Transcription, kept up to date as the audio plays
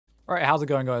Alright, how's it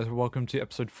going, guys? Welcome to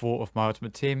episode 4 of my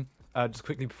Ultimate Team. Just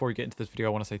quickly before we get into this video, I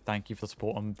want to say thank you for the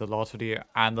support on the last video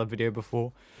and the video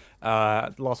before.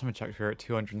 Last time I checked, we were at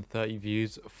 230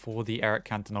 views for the Eric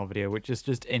Cantona video, which is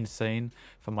just insane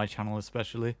for my channel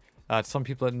especially. To some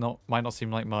people it might not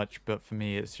seem like much, but for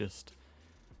me it's just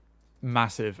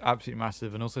massive, absolutely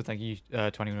massive. And also thank you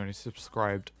to anyone who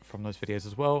subscribed from those videos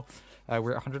as well.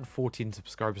 We're at 114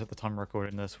 subscribers at the time of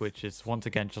recording this, which is once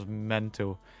again just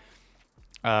mental.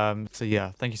 So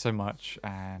yeah, thank you so much,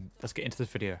 and let's get into this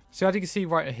video. So as you can see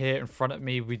right here in front of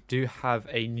me, we do have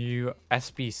a new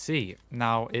SBC.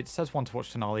 Now it says one to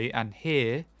watch Tonali, and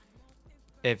here,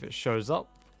 if it shows up,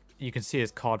 you can see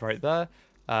his card right there.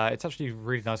 It's actually a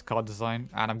really nice card design,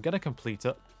 and I'm gonna complete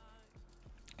it.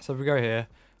 So if we go here,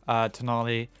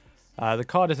 Tonali, the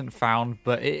card isn't found,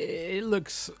 but it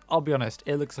looks, I'll be honest,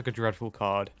 it looks like a dreadful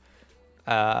card.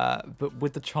 But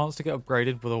with the chance to get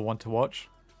upgraded with a one to watch,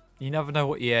 you never know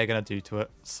what EA are going to do to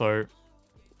it. So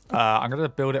I'm going to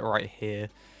build it right here.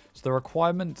 So the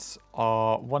requirements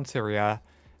are 1 Serie A,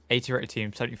 80 rated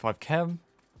team, 75 chem,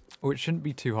 which shouldn't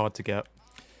be too hard to get.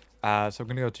 So I'm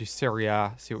going to go to Serie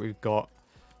A, see what we've got.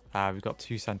 We've got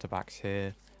 2 centre backs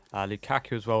here.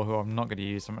 Lukaku as well, who I'm not going to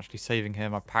use. I'm actually saving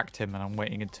him. I packed him and I'm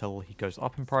waiting until he goes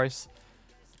up in price.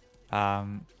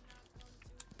 But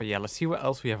yeah, let's see what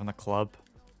else we have in the club.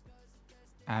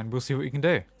 And we'll see what we can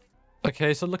do.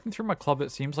 Okay, so looking through my club,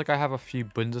 it seems like I have a few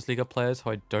Bundesliga players who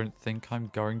I don't think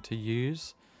I'm going to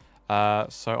use.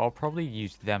 So I'll probably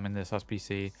use them in this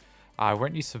SBC. I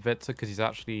won't use Sbc because he's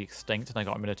actually extinct and I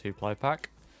got him in a 2-player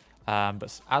pack.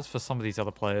 But as for some of these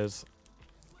other players,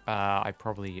 I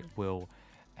probably will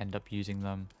end up using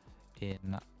them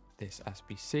in this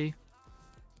SBC.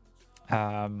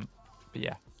 But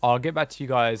yeah, I'll get back to you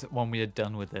guys when we are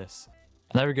done with this.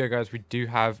 And there we go, guys. We do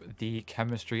have the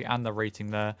chemistry and the rating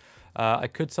there. I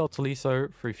could sell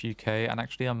Tolisso for a few K, and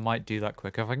actually I might do that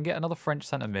quicker. If I can get another French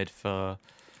centre mid for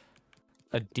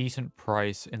a decent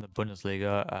price in the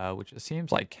Bundesliga, which it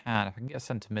seems like I can. If I can get a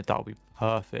centre mid, that'll be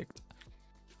perfect.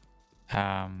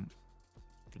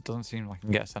 It doesn't seem like I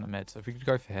can get a centre mid, so if we could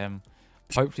go for him.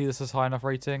 Hopefully this is high enough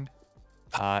rating.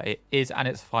 It is, and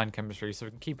it's fine chemistry, so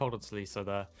we can keep hold of Tolisso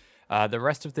there. The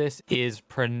rest of this is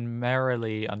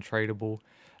primarily untradeable.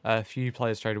 A few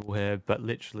players tradable here, but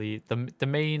literally the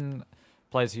main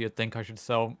players you'd think I should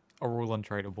sell are all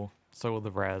untradeable. So are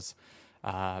the rares.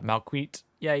 Malquit,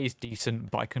 yeah, he's decent,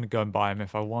 but I couldn't go and buy him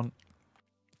if I want.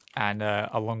 And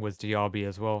along with Diaby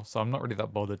as well, so I'm not really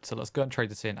that bothered. So let's go and trade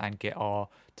this in and get our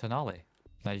Tonali.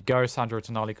 There you go, Sandro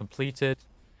Tonali completed.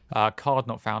 Card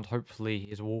not found. Hopefully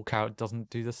his walkout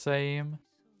doesn't do the same.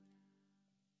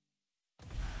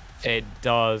 It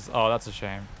does. Oh, that's a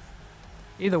shame.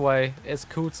 Either way, it's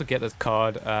cool to get this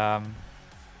card.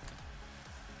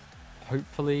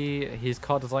 Hopefully his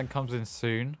card design comes in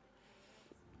soon.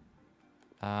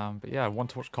 But yeah, one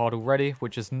to watch card already,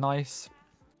 which is nice.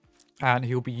 And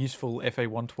he'll be useful if a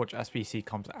one to watch SBC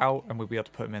comes out, and we'll be able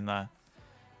to put him in there.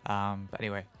 But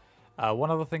anyway, one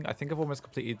other thing, I think I've almost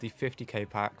completed the 50k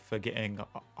pack for getting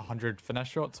 100 finesse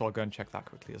shots, so I'll go and check that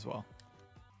quickly as well.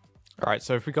 Alright,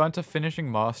 so if we go into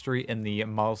finishing mastery in the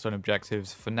milestone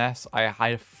objectives, finesse, I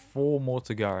have 4 more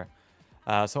to go.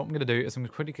 So what I'm going to do is I'm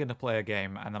quickly going to play a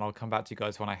game, and then I'll come back to you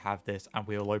guys when I have this, and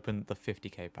we'll open the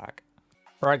 50k pack.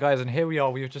 Alright guys, and here we are.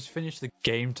 We've just finished the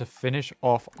game to finish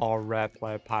off our rare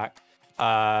player pack.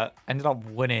 Ended up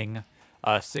winning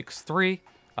 6-3.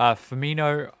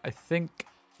 Firmino, I think,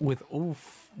 with all...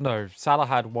 No, Salah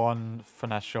had 1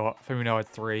 finesse shot. Firmino had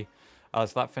 3. So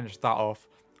that finished that off.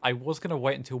 I was going to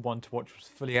wait until one to watch was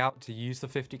fully out to use the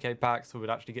 50k pack, so we'd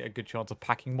actually get a good chance of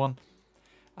packing one.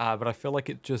 But I feel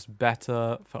like it's just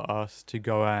better for us to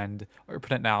go and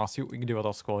open it now, see what we can do with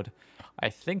our squad. I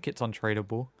think it's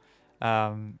untradeable.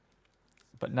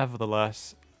 But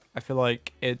nevertheless, I feel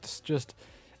like it's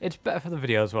better for the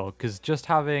video as well, because just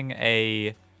having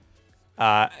a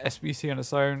SBC on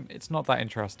its own, it's not that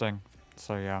interesting.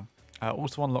 So yeah.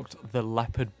 Also unlocked the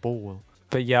leopard ball.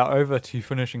 But yeah, over to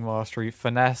finishing mastery.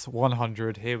 Finesse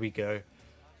 100. Here we go.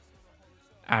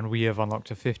 And we have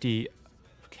unlocked a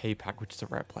 50k pack, which is a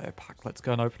rare player pack. Let's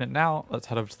go and open it now. Let's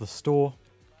head over to the store.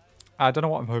 I don't know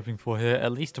what I'm hoping for here.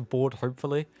 At least a board,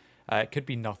 hopefully. It could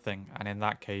be nothing. And in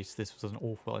that case, this was an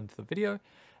awful end to the video.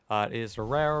 It is a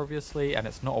rare, obviously, and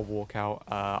it's not a walkout.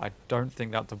 I don't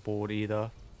think that's a board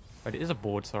either. But it is a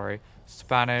board, sorry.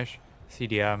 Spanish,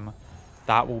 CDM.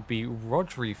 That will be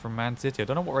Rodri from Man City. I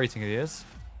don't know what rating it is.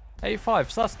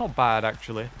 85, so that's not bad,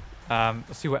 actually.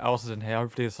 Let's see what else is in here.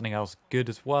 Hopefully there's something else good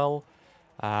as well.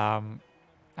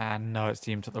 And no, it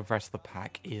seems that the rest of the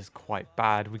pack is quite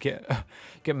bad. We get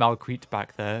Malquit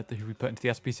back there, who we put into the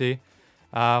SBC.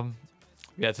 Yeah,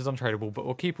 it is untradeable, but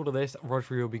we'll keep all of this.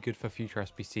 Rodri will be good for future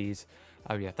SBCs.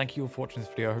 Yeah, thank you all for watching this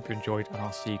video. I hope you enjoyed, and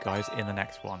I'll see you guys in the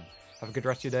next one. Have a good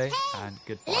rest of your day, and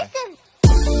goodbye.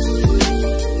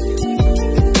 Listen.